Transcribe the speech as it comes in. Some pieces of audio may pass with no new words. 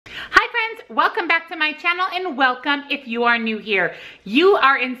welcome back to my channel and welcome if you are new here. You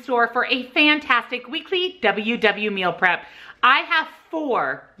are in store for a fantastic weekly WW meal prep. I have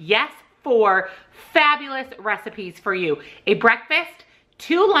four fabulous recipes for you. A breakfast,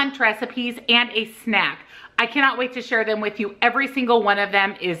 2 lunch recipes, and a snack. I cannot wait to share them with you. Every single one of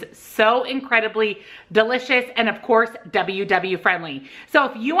them is so incredibly delicious and of course WW friendly. So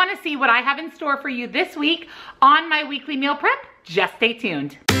if you want to see what I have in store for you this week on my weekly meal prep, just stay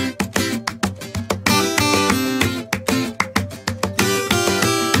tuned.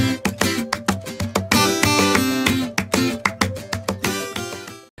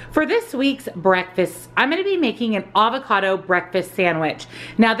 For this week's breakfast, I'm going to be making an avocado breakfast sandwich.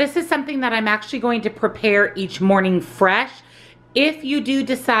 Now, this is something that I'm actually going to prepare each morning fresh. If you do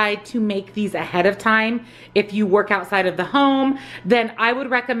decide to make these ahead of time, if you work outside of the home, then I would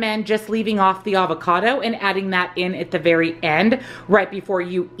recommend just leaving off the avocado and adding that in at the very end, right before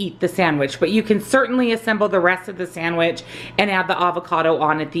you eat the sandwich. But you can certainly assemble the rest of the sandwich and add the avocado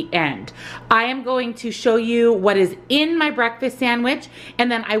on at the end. I am going to show you what is in my breakfast sandwich,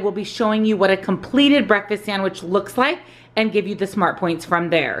 and then I will be showing you what a completed breakfast sandwich looks like and give you the smart points from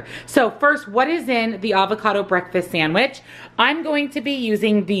there. So first, what is in the avocado breakfast sandwich? I'm going to be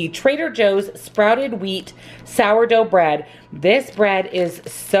using the Trader Joe's sprouted wheat sourdough bread. This bread is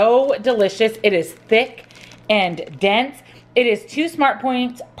so delicious. It is thick and dense. It is 2 smart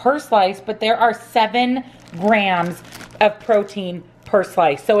points per slice, but there are 7 grams of protein per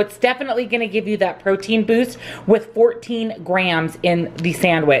slice. So it's definitely going to give you that protein boost with 14 grams in the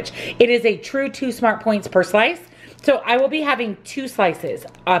sandwich. It is a true 2 smart points per slice. So I will be having 2 slices,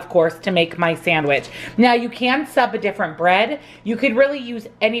 of course, to make my sandwich. Now you can sub a different bread. You could really use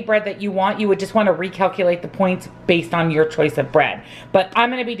any bread that you want. You would just want to recalculate the points based on your choice of bread. But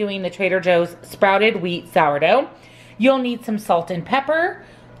I'm going to be doing the Trader Joe's sprouted wheat sourdough. You'll need some salt and pepper.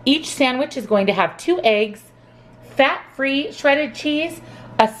 Each sandwich is going to have 2 eggs, fat-free shredded cheese,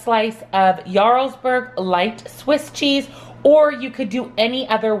 a slice of Jarlsberg light Swiss cheese, or you could do any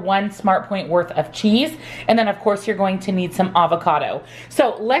other 1 smart point worth of cheese. And then of course you're going to need some avocado.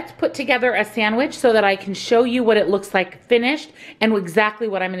 So let's put together a sandwich so that I can show you what it looks like finished and exactly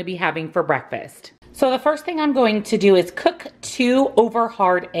what I'm going to be having for breakfast. So the first thing I'm going to do is cook 2 over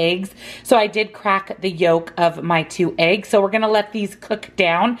hard eggs. So I did crack the yolk of my 2 eggs. So we're going to let these cook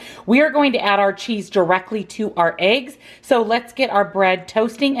down. We are going to add our cheese directly to our eggs. So let's get our bread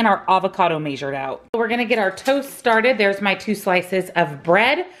toasting and our avocado measured out. So we're going to get our toast started. There's my 2 slices of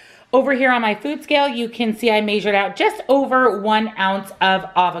bread. Over here on my food scale, you can see I measured out just over 1 ounce of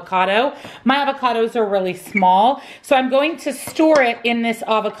avocado. My avocados are really small, so I'm going to store it in this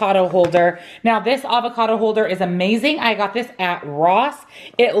avocado holder. Now, this avocado holder is amazing. I got this at Ross.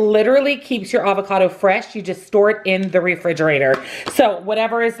 It literally keeps your avocado fresh. You just store it in the refrigerator. So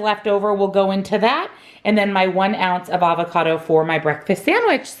whatever is left over will go into that. And then my 1 ounce of avocado for my breakfast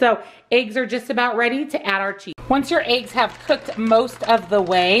sandwich. So eggs are just about ready to add our cheese. Once your eggs have cooked most of the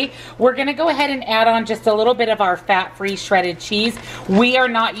way, we're gonna go ahead and add on just a little bit of our fat-free shredded cheese. We are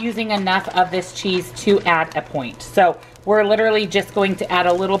not using enough of this cheese to add a point. So we're literally just going to add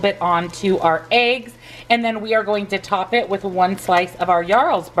a little bit onto our eggs, and then we are going to top it with 1 slice of our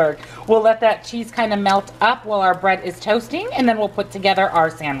Jarlsberg. We'll let that cheese kind of melt up while our bread is toasting, and then we'll put together our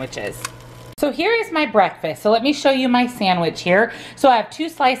sandwiches. So here is my breakfast. So let me show you my sandwich here. So I have 2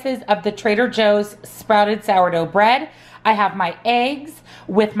 slices of the Trader Joe's sprouted sourdough bread. I have my eggs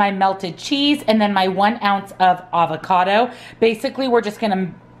with my melted cheese and then my 1 ounce of avocado. Basically, we're just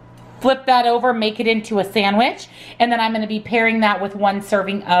gonna flip that over, make it into a sandwich, and then I'm gonna be pairing that with 1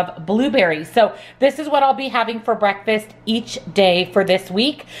 serving of blueberries. So this is what I'll be having for breakfast each day for this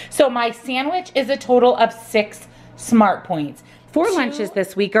week. So my sandwich is a total of 6 smart points. For lunches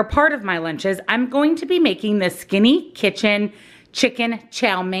this week, or part of my lunches, I'm going to be making the Skinny Kitchen chicken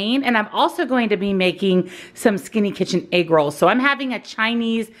chow mein, and I'm also going to be making some Skinny Kitchen egg rolls. So I'm having a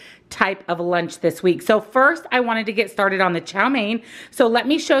Chinese type of lunch this week. So first, I wanted to get started on the chow mein. So let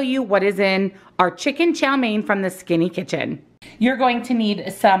me show you what is in our chicken chow mein from the Skinny Kitchen. You're going to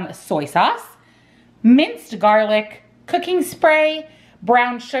need some soy sauce, minced garlic, cooking spray,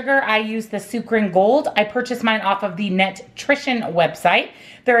 brown sugar. I use the Sucrin Gold. I purchased mine off of the Netrition website.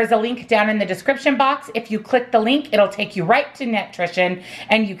 There is a link down in the description box. If you click the link, it'll take you right to Netrition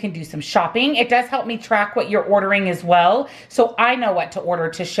and you can do some shopping. It does help me track what you're ordering as well, so I know what to order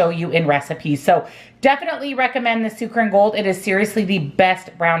to show you in recipes. So definitely recommend the Sucrin Gold. It is seriously the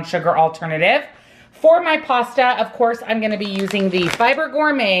best brown sugar alternative. For my pasta, of course, I'm gonna be using the Fiber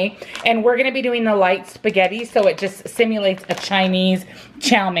Gourmet, and we're gonna be doing the light spaghetti, so it just simulates a Chinese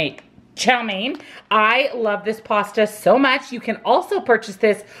chow mein. chow mein. I love this pasta so much. You can also purchase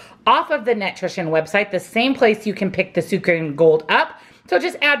this off of the Nutrition website, the same place you can pick the Sucre Gold up. So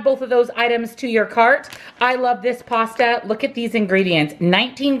just add both of those items to your cart. I love this pasta. Look at these ingredients.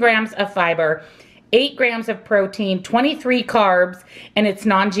 19 grams of fiber, 8 grams of protein, 23 carbs, and it's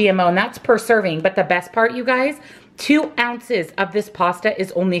non-GMO, and that's per serving. But the best part, you guys, 2 ounces of this pasta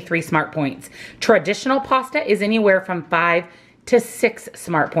is only 3 smart points. Traditional pasta is anywhere from 5 to 6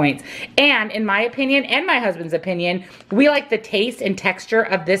 smart points. And in my opinion, and my husband's opinion, we like the taste and texture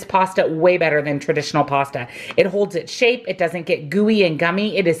of this pasta way better than traditional pasta. It holds its shape. It doesn't get gooey and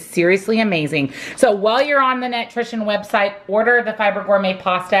gummy. It is seriously amazing. So while you're on the Nutrition website, order the Fiber Gourmet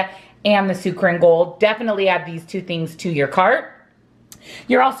pasta and the Sucre Gold. Definitely add these 2 things to your cart.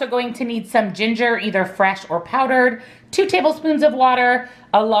 You're also going to need some ginger, either fresh or powdered, 2 tablespoons of water,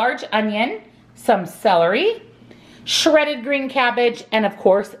 a large onion, some celery, shredded green cabbage, and of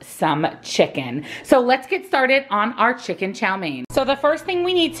course some chicken. So let's get started on our chicken chow mein. So the first thing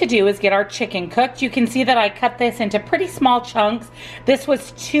we need to do is get our chicken cooked. You can see that I cut this into pretty small chunks. This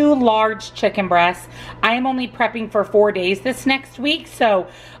was 2 large chicken breasts. I am only prepping for 4 days this next week, so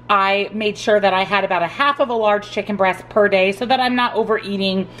I made sure that I had about a half of a large chicken breast per day so that I'm not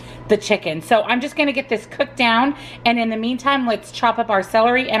overeating the chicken. So I'm just gonna get this cooked down, and in the meantime, let's chop up our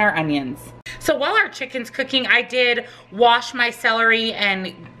celery and our onions. So while our chicken's cooking, I did wash my celery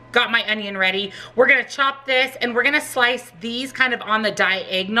and got my onion ready. We're gonna chop this, and we're gonna slice these kind of on the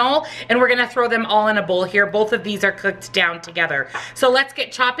diagonal, and we're gonna throw them all in a bowl here. Both of these are cooked down together. So let's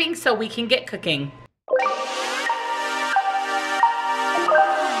get chopping so we can get cooking.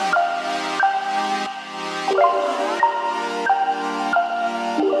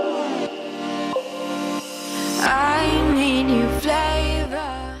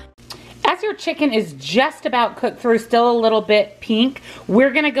 As your chicken is just about cooked through, still a little bit pink,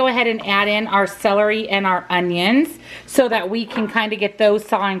 we're gonna go ahead and add in our celery and our onions so that we can kind of get those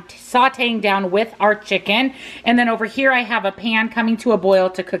sauteing down with our chicken. And then over here I have a pan coming to a boil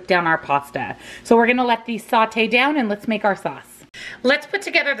to cook down our pasta. So we're gonna let these saute down, and let's make our sauce. Let's put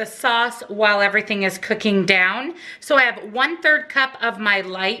together the sauce while everything is cooking down. So I have 1/3 cup of my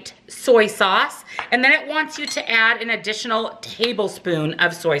light soy sauce, and then it wants you to add an additional tablespoon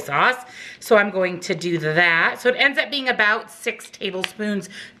of soy sauce. So I'm going to do that. So it ends up being about 6 tablespoons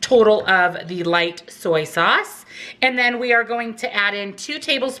total of the light soy sauce. And then we are going to add in 2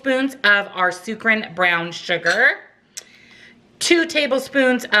 tablespoons of our Sucre brown sugar, 2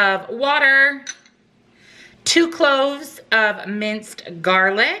 tablespoons of water, 2 cloves of minced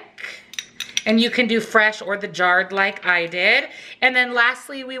garlic, and you can do fresh or the jarred like I did. And then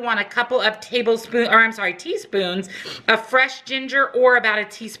lastly, we want a couple of teaspoons of fresh ginger, or about a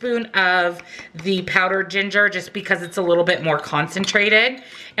teaspoon of the powdered ginger, just because it's a little bit more concentrated.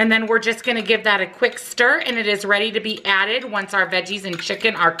 And then we're just gonna give that a quick stir, and it is ready to be added once our veggies and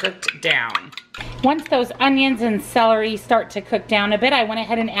chicken are cooked down. Once those onions and celery start to cook down a bit, I went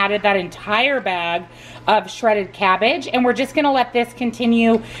ahead and added that entire bag of shredded cabbage, and we're just gonna let this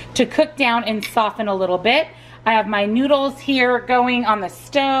continue to cook down and soften a little bit. I have my noodles here going on the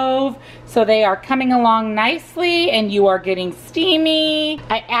stove, so they are coming along nicely, and you are getting steamy.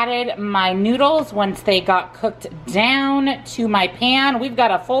 I added my noodles once they got cooked down to my pan. We've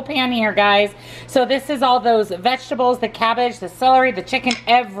got a full pan here, guys. So this is all those vegetables, the cabbage, the celery, the chicken,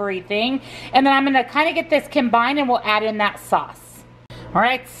 everything. And then I'm gonna kind of get this combined, and we'll add in that sauce. All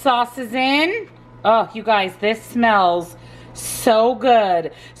right, sauce is in. Oh, you guys, this smells so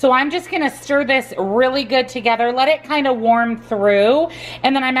good. So I'm just gonna stir this really good together, let it kind of warm through,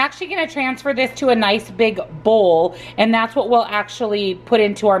 and then I'm actually gonna transfer this to a nice big bowl, and that's what we'll actually put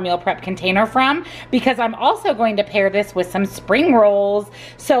into our meal prep container from, because I'm also going to pair this with some spring rolls.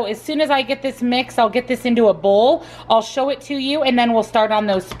 So as soon as I get this mix, I'll get this into a bowl, I'll show it to you, and then we'll start on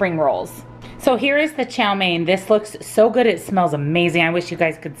those spring rolls. So here is the chow mein. This looks so good. It smells amazing. I wish you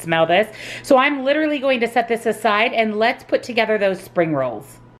guys could smell this. So I'm literally going to set this aside, and let's put together those spring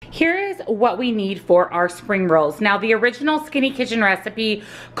rolls. Here is what we need for our spring rolls. Now, the original Skinny Kitchen recipe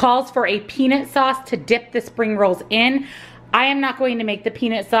calls for a peanut sauce to dip the spring rolls in. I am not going to make the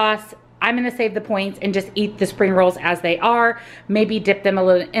peanut sauce. I'm gonna save the points and just eat the spring rolls as they are. Maybe dip them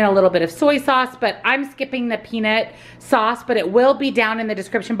in a little bit of soy sauce, but I'm skipping the peanut sauce, but it will be down in the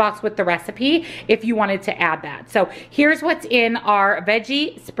description box with the recipe if you wanted to add that. So here's what's in our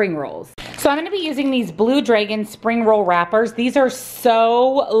veggie spring rolls. So I'm gonna be using these Blue Dragon spring roll wrappers. These are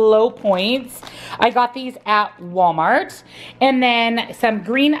so low points. I got these at Walmart. And then some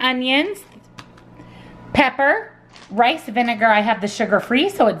green onions, pepper, rice vinegar. I have the sugar-free,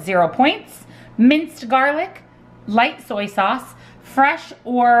 so it's 0 points. Minced garlic, light soy sauce, fresh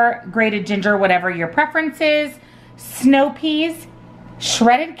or grated ginger, whatever your preference is, snow peas,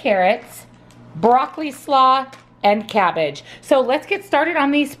 shredded carrots, broccoli slaw, and cabbage. So let's get started on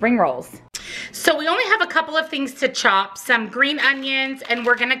these spring rolls. So we only have a couple of things to chop, some green onions, and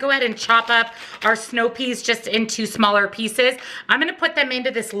we're gonna go ahead and chop up our snow peas just into smaller pieces. I'm gonna put them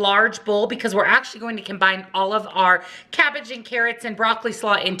into this large bowl because we're actually going to combine all of our cabbage and carrots and broccoli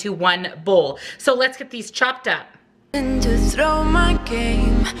slaw into one bowl. So let's get these chopped up. And to throw my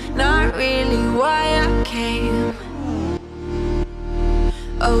game, not really why I came.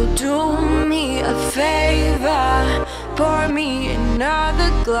 Oh, do me a favor, pour me another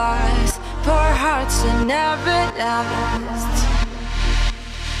glass, pour hearts that never last.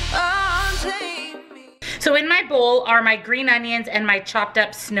 Oh, take me. So in my bowl are my green onions and my chopped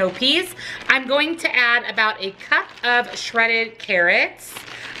up snow peas. I'm going to add about a cup of shredded carrots.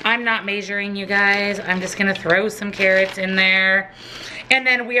 I'm not measuring, you guys. I'm just gonna throw some carrots in there. And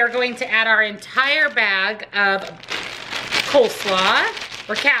then we are going to add our entire bag of coleslaw,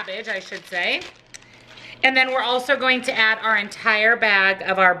 or cabbage, I should say. And then we're also going to add our entire bag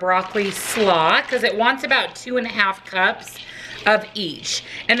of our broccoli slaw, because it wants about 2.5 cups of each.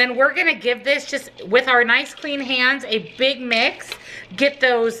 And then we're gonna give this, just with our nice clean hands, a big mix. Get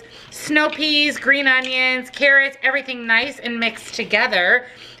those snow peas, green onions, carrots, everything nice and mixed together.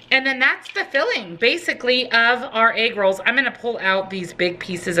 And then that's the filling, basically, of our egg rolls. I'm gonna pull out these big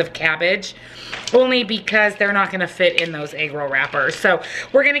pieces of cabbage, only because they're not gonna fit in those egg roll wrappers. So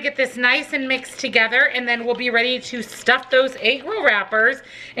we're gonna get this nice and mixed together, and then we'll be ready to stuff those egg roll wrappers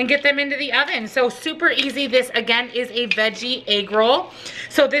and get them into the oven. So super easy. This, again, is a veggie egg roll.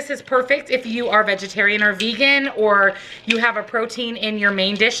 So this is perfect if you are vegetarian or vegan, or you have a protein in your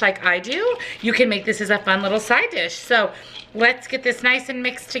main dish like I do. You can make this as a fun little side dish. So let's get this nice and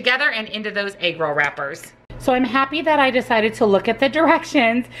mixed together and into those egg roll wrappers. So I'm happy that I decided to look at the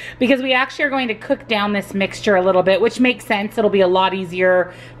directions, because we actually are going to cook down this mixture a little bit, which makes sense. It'll be a lot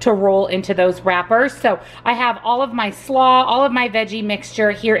easier to roll into those wrappers. So I have all of my slaw, all of my veggie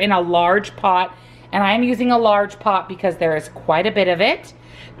mixture here in a large pot, and I'm using a large pot because there is quite a bit of it.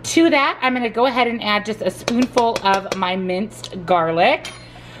 To that, I'm gonna go ahead and add just a spoonful of my minced garlic.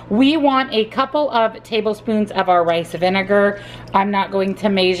 We want a couple of tablespoons of our rice vinegar. I'm not going to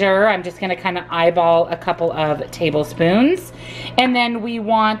measure. I'm just gonna kind of eyeball a couple of tablespoons. And then we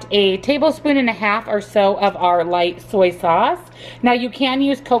want a tablespoon and a half or so of our light soy sauce. Now you can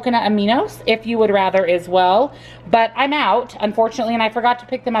use coconut aminos if you would rather as well, but I'm out, unfortunately, and I forgot to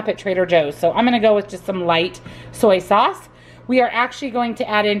pick them up at Trader Joe's. So I'm gonna go with just some light soy sauce. We are actually going to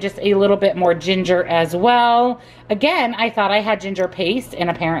add in just a little bit more ginger as well. Again, I thought I had ginger paste, and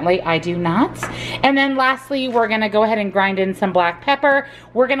apparently I do not. And then lastly, we're gonna go ahead and grind in some black pepper.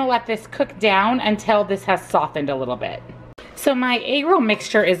 We're gonna let this cook down until this has softened a little bit. So my egg roll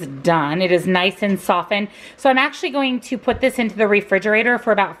mixture is done. It is nice and softened. So I'm actually going to put this into the refrigerator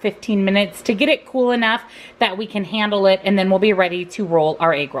for about 15 minutes to get it cool enough that we can handle it, and then we'll be ready to roll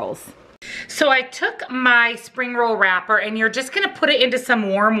our egg rolls. So I took my spring roll wrapper, and you're just gonna put it into some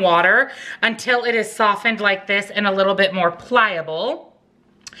warm water until it is softened like this and a little bit more pliable.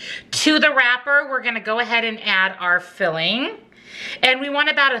 To the wrapper, we're gonna go ahead and add our filling. And we want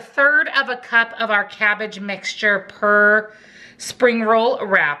about 1/3 of a cup of our cabbage mixture per spring roll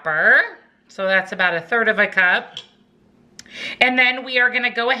wrapper. So that's about 1/3 of a cup. And then we are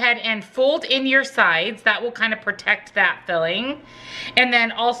gonna go ahead and fold in your sides. That will kind of protect that filling. And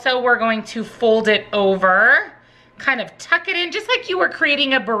then also we're going to fold it over, kind of tuck it in just like you were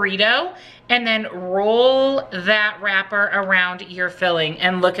creating a burrito, and then roll that wrapper around your filling.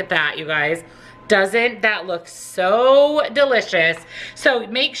 And look at that, you guys. Doesn't that look so delicious? So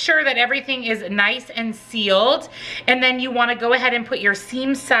make sure that everything is nice and sealed, and then you want to go ahead and put your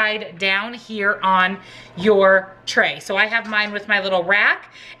seam side down here on your tray. So I have mine with my little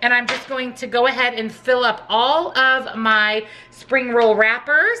rack, and I'm just going to go ahead and fill up all of my spring roll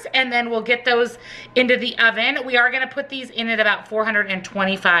wrappers, and then we'll get those into the oven. We are going to put these in at about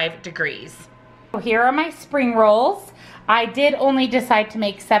 425 degrees. So here are my spring rolls. I did only decide to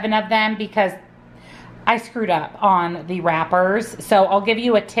make 7 of them because I screwed up on the wrappers. So I'll give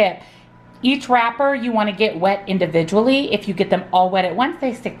you a tip. Each wrapper you want to get wet individually. If you get them all wet at once,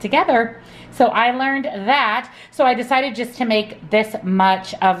 they stick together. So I learned that. So I decided just to make this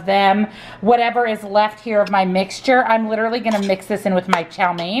much of them. Whatever is left here of my mixture, I'm literally going to mix this in with my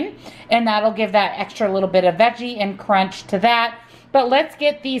chow mein, and that'll give that extra little bit of veggie and crunch to that. But let's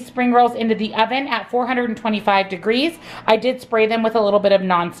get these spring rolls into the oven at 425 degrees. I did spray them with a little bit of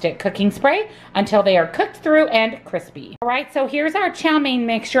nonstick cooking spray until they are cooked through and crispy. All right, so here's our chow mein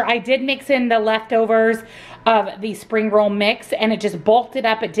mixture. I did mix in the leftovers of the spring roll mix, and it just bulked it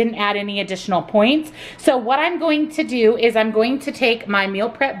up. It didn't add any additional points. So what I'm going to do is I'm going to take my meal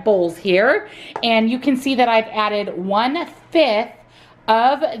prep bowls here, and you can see that I've added 1/5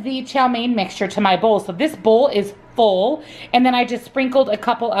 of the chow mein mixture to my bowl. So this bowl is full, and then I just sprinkled a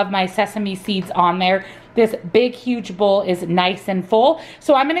couple of my sesame seeds on there. This big huge bowl is nice and full.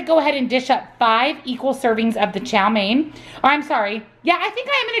 So I'm gonna go ahead and dish up 5 equal servings of the chow mein. Or I'm sorry, yeah, I think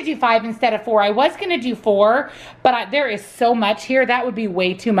I'm gonna do 5 instead of 4. I was gonna do 4, but there is so much here, that would be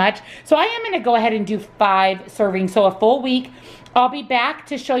way too much. So I am gonna go ahead and do 5 servings, so a full week. I'll be back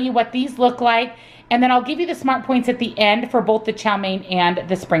to show you what these look like, and then I'll give you the smart points at the end for both the chow mein and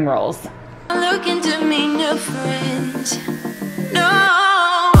the spring rolls. Looking to me, new friend. No,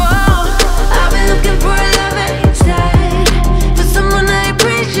 I've been looking for a love inside, for someone I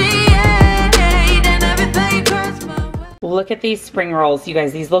appreciate, and everything across my way. Look at these spring rolls, you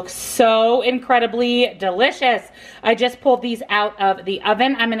guys. These look so incredibly delicious. I just pulled these out of the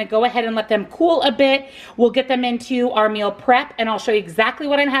oven. I'm gonna go ahead and let them cool a bit. We'll get them into our meal prep, and I'll show you exactly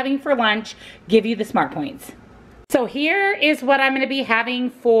what I'm having for lunch, give you the smart points. So here is what I'm gonna be having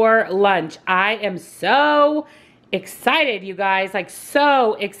for lunch. I am so excited, you guys, like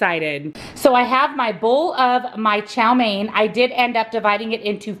so excited. So I have my bowl of my chow mein. I did end up dividing it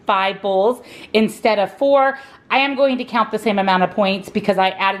into 5 bowls instead of 4. I am going to count the same amount of points because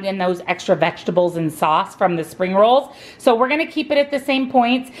I added in those extra vegetables and sauce from the spring rolls. So we're gonna keep it at the same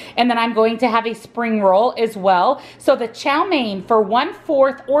points, and then I'm going to have a spring roll as well. So the chow mein for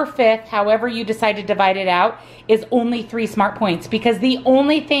 1/4 or 5th, however you decide to divide it out, is only 3 smart points, because the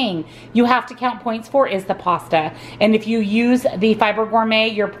only thing you have to count points for is the pasta. And if you use the Fiber Gourmet,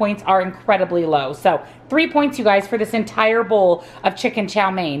 your points are incredibly low. So 3 points, you guys, for this entire bowl of chicken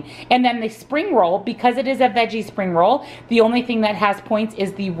chow mein. And then the spring roll, because it is a veggie spring roll, the only thing that has points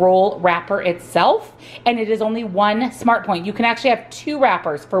is the roll wrapper itself, and it is only 1 smart point. You can actually have 2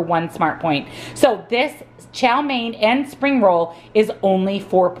 wrappers for 1 smart point. So this chow mein and spring roll is only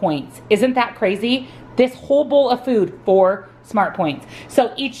 4 points. Isn't that crazy? This whole bowl of food, 4 smart points.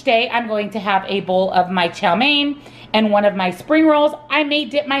 So each day I'm going to have a bowl of my chow mein and 1 of my spring rolls. I may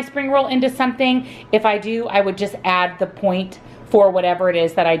dip my spring roll into something. If I do, I would just add the point for whatever it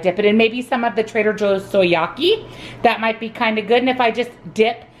is that I dip it in. Maybe some of the Trader Joe's soyaki. That might be kind of good. And if I just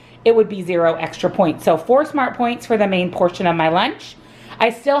dip, it would be 0 extra points. So 4 smart points for the main portion of my lunch. I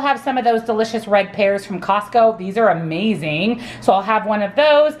still have some of those delicious red pears from Costco. These are amazing. So I'll have 1 of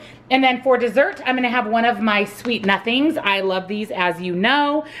those. And then for dessert, I'm gonna have 1 of my sweet nothings. I love these, as you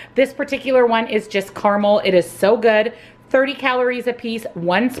know. This particular one is just caramel. It is so good. 30 calories a piece,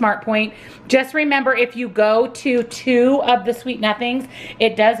 1 smart point. Just remember, if you go to 2 of the sweet nothings,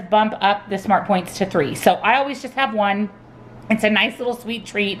 it does bump up the smart points to 3. So I always just have 1. It's a nice little sweet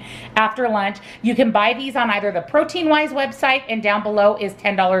treat after lunch. You can buy these on either the Protein Wise website, and down below is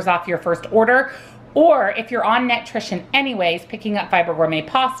 $10 off your first order. Or if you're on Nutrition anyways, picking up Fiber Gourmet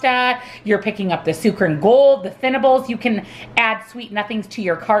pasta, you're picking up the Sucre and Gold, the Thinables, you can add sweet nothings to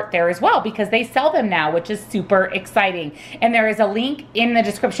your cart there as well, because they sell them now, which is super exciting. And there is a link in the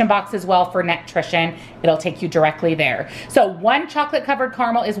description box as well for Nutrition. It'll take you directly there. So 1 chocolate covered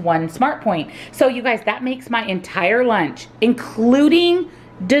caramel is 1 smart point. So you guys, that makes my entire lunch, including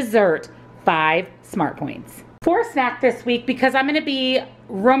dessert, 5 smart points. For snack this week, because I'm gonna be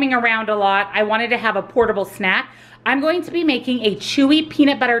roaming around a lot, I wanted to have a portable snack. I'm going to be making a chewy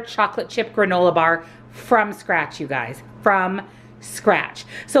peanut butter chocolate chip granola bar from scratch, you guys, from scratch.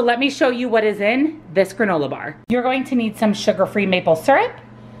 So let me show you what is in this granola bar. You're going to need some sugar-free maple syrup,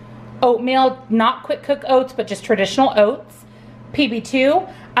 oatmeal, not quick cook oats, but just traditional oats, PB2.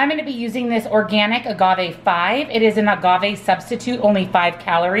 I'm gonna be using this organic Agave 5. It is an agave substitute, only 5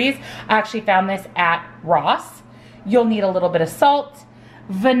 calories. I actually found this at Ross. You'll need a little bit of salt,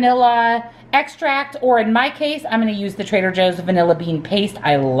 vanilla extract, or in my case, I'm gonna use the Trader Joe's vanilla bean paste.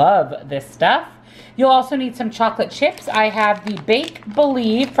 I love this stuff. You'll also need some chocolate chips. I have the Bake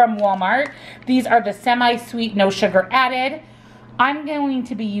Believe from Walmart. These are the semi-sweet, no sugar added. I'm going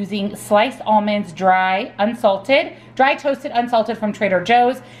to be using sliced almonds, dry toasted unsalted from Trader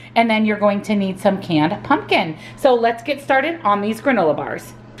Joe's, and then you're going to need some canned pumpkin. So let's get started on these granola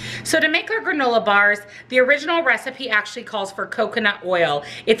bars. So to make our granola bars, the original recipe actually calls for coconut oil.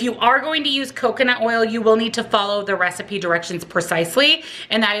 If you are going to use coconut oil, you will need to follow the recipe directions precisely,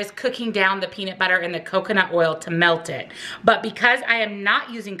 and that is cooking down the peanut butter and the coconut oil to melt it. But because I am not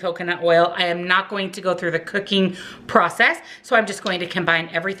using coconut oil, I am not going to go through the cooking process, so I'm just going to combine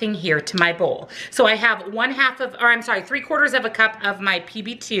everything here to my bowl. So I have 3/4 of a cup of my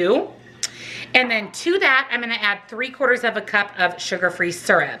PB2. And then to that, I'm gonna add 3/4 of a cup of sugar-free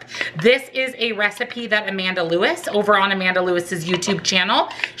syrup. This is a recipe that Amanda Lewis, over on Amanda Lewis's YouTube channel,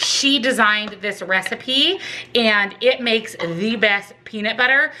 she designed this recipe, and it makes the best peanut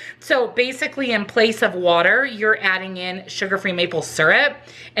butter. So basically, in place of water, you're adding in sugar-free maple syrup,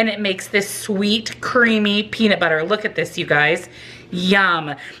 and it makes this sweet, creamy peanut butter. Look at this, you guys.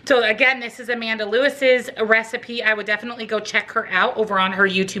 Yum. So again, this is Amanda Lewis's recipe. I would definitely go check her out over on her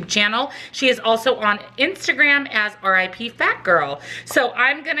YouTube channel. She is also on Instagram as RIP Fat Girl. So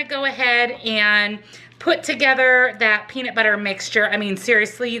I'm gonna go ahead and put together that peanut butter mixture. I mean,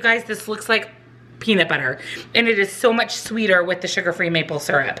 seriously, you guys, this looks like peanut butter, and it is so much sweeter with the sugar-free maple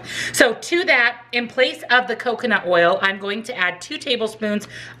syrup. So to that, in place of the coconut oil, I'm going to add 2 tablespoons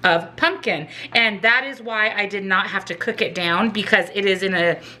of pumpkin, and that is why I did not have to cook it down, because it is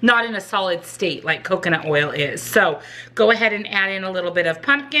not in a solid state like coconut oil is. So go ahead and add in a little bit of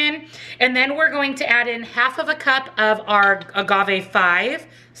pumpkin, and then we're going to add in 1/2 cup of our Agave 5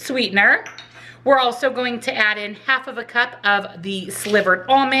 sweetener. We're also going to add in 1/2 cup of the slivered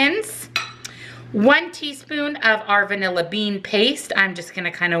almonds, 1 teaspoon of our vanilla bean paste. I'm just gonna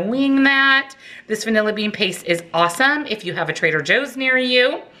kind of wing that. This vanilla bean paste is awesome if you have a Trader Joe's near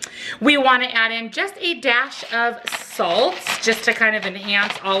you. We wanna add in just a dash of salt, just to kind of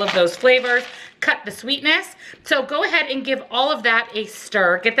enhance all of those flavors, cut the sweetness. So go ahead and give all of that a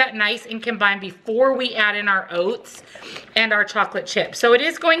stir. Get that nice and combined before we add in our oats and our chocolate chips. So it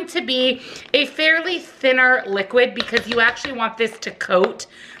is going to be a fairly thinner liquid, because you actually want this to coat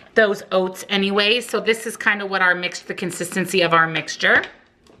those oats anyway. So this is kind of what the consistency of our mixture.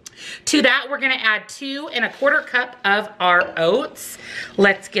 To that, we're gonna add 2 1/4 cup of our oats.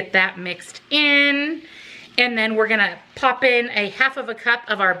 Let's get that mixed in. And then we're gonna pop in a 1/2 cup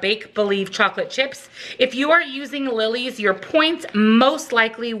of our Bake Believe chocolate chips. If you are using Lily's, your points most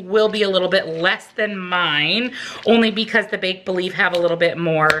likely will be a little bit less than mine, only because the Bake Believe have a little bit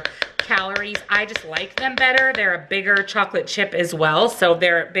more calories. I just like them better. They're a bigger chocolate chip as well, so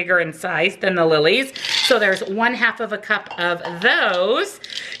they're bigger in size than the Lily's. So there's 1/2 cup of those.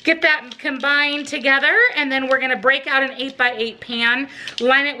 Get that combined together, and then we're gonna break out an 8x8 pan,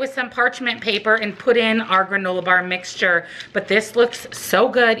 line it with some parchment paper, and put in our granola bar mixture. But this looks so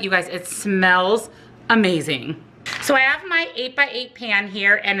good, you guys. It smells amazing. So I have my 8x8 pan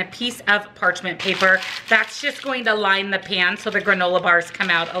here and a piece of parchment paper. That's just going to line the pan so the granola bars come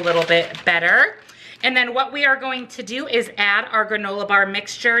out a little bit better. And then what we are going to do is add our granola bar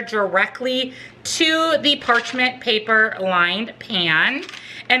mixture directly to the parchment paper lined pan.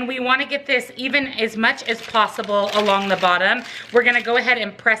 And we want to get this even as much as possible along the bottom. We're going to go ahead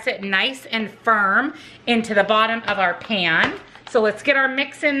and press it nice and firm into the bottom of our pan. So let's get our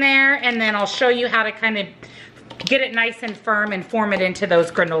mix in there, and then I'll show you how to kind of get it nice and firm and form it into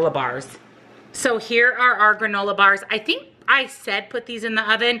those granola bars. So here are our granola bars. I think I said put these in the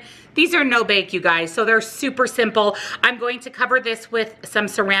oven. These are no bake, you guys, so they're super simple. I'm going to cover this with some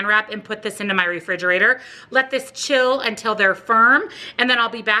saran wrap and put this into my refrigerator. Let this chill until they're firm, and then I'll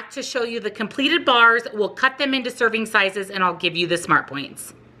be back to show you the completed bars. We'll cut them into serving sizes, and I'll give you the smart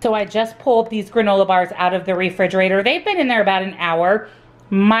points. So I just pulled these granola bars out of the refrigerator. They've been in there about an hour.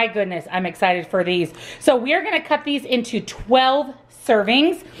 My goodness, I'm excited for these. So we're gonna cut these into 12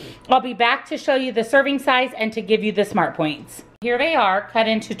 servings. I'll be back to show you the serving size and to give you the smart points. Here they are, cut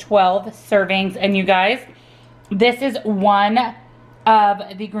into 12 servings. And you guys, this is one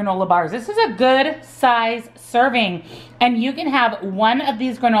of the granola bars. This is a good size serving. And you can have one of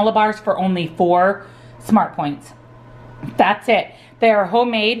these granola bars for only 4 smart points. That's it. They are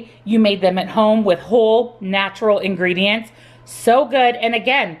homemade. You made them at home with whole natural ingredients. So good. And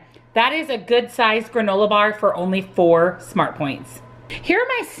again, that is a good size granola bar for only 4 smart points. Here are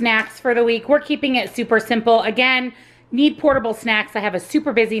my snacks for the week. We're keeping it super simple. Again, need portable snacks. I have a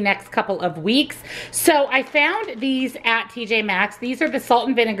super busy next couple of weeks. So I found these at TJ Maxx. These are the salt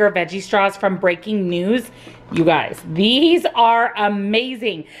and vinegar veggie straws from Breaking News. You guys, these are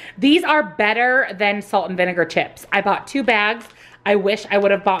amazing. These are better than salt and vinegar chips. I bought 2 bags. I wish I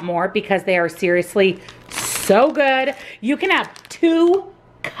would have bought more because they are seriously so good. You can have 2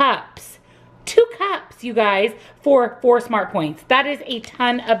 cups 2 cups, you guys, for 4 smart points. That is a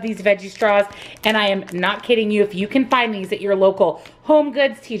ton of these veggie straws, and I am not kidding you. If you can find these at your local Home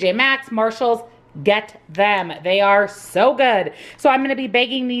Goods, TJ Maxx, Marshalls, get them. They are so good. So I'm going to be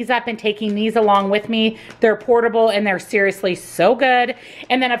bagging these up and taking these along with me. They're portable and they're seriously so good.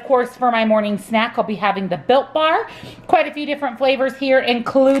 And then of course for my morning snack, I'll be having the Built Bar. Quite a few different flavors here,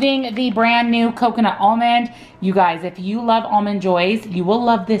 including the brand new coconut almond. You guys, if you love Almond Joys, you will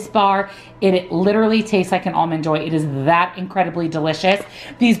love this bar. It literally tastes like an Almond Joy. It is that incredibly delicious.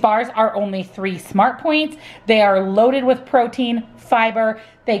 These bars are only 3 smart points. They are loaded with protein, fiber,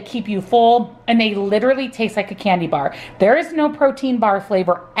 they keep you full, and they literally taste like a candy bar. There is no protein bar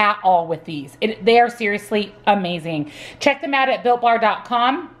flavor at all with these. They are seriously amazing. Check them out at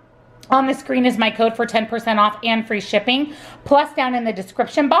builtbar.com. On the screen is my code for 10% off and free shipping. Plus down in the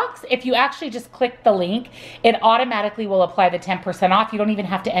description box, if you actually just click the link, it automatically will apply the 10% off. You don't even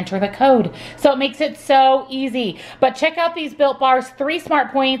have to enter the code. So it makes it so easy. But check out these Built Bars, 3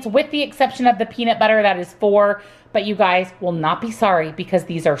 smart points with the exception of the peanut butter, that is 4. But you guys will not be sorry because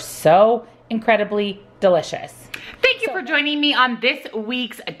these are so incredibly delicious. Thank you for joining me on this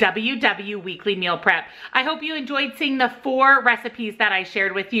week's WW Weekly Meal Prep. I hope you enjoyed seeing the 4 recipes that I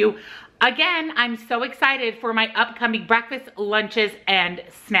shared with you. Again, I'm so excited for my upcoming breakfast, lunches, and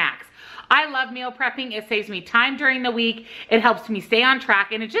snacks. I love meal prepping. It saves me time during the week. It helps me stay on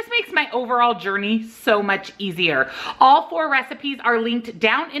track, and it just makes my overall journey so much easier. All 4 recipes are linked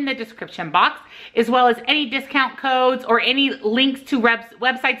down in the description box, as well as any discount codes or any links to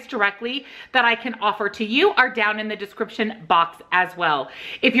websites directly that I can offer to you are down in the description box as well.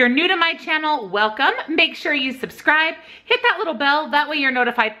 If you're new to my channel, welcome. Make sure you subscribe. Hit that little bell. That way you're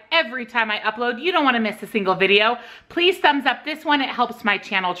notified every time I upload. You don't want to miss a single video. Please thumbs up this one. It helps my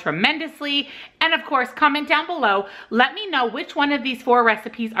channel tremendously. And of course, comment down below. Let me know which one of these 4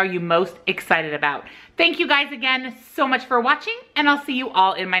 recipes are you most excited about. Thank you guys again so much for watching, and I'll see you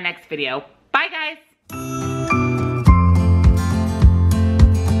all in my next video. Bye guys.